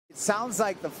It sounds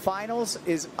like the finals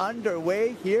is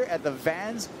underway here at the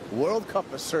Vans World Cup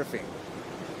of Surfing.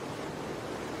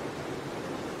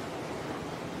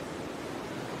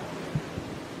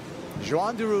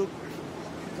 Joan Duru,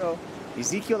 so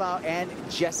Ezekiel out, and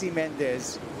Jesse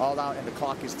Mendez all out, and the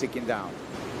clock is ticking down.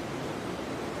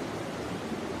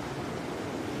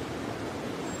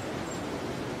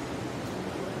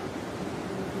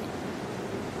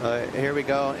 Here we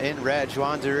go in red,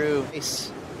 Joan Duru.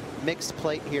 Nice mixed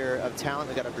plate here of talent.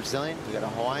 We got a Brazilian, we got a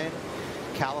Hawaiian,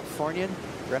 Californian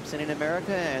representing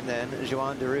America, and then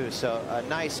Joan Duru. So a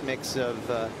nice mix of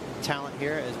talent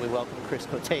here as we welcome Chris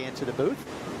Cote into the booth.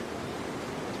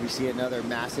 We see another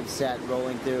massive set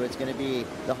rolling through. It's going to be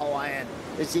the Hawaiian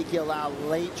Ezekiel Lau,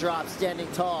 late drop,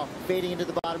 standing tall, fading into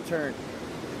the bottom turn.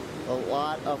 A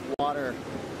lot of water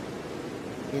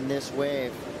in this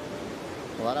wave.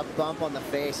 A lot of bump on the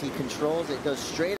face. He controls it, goes straight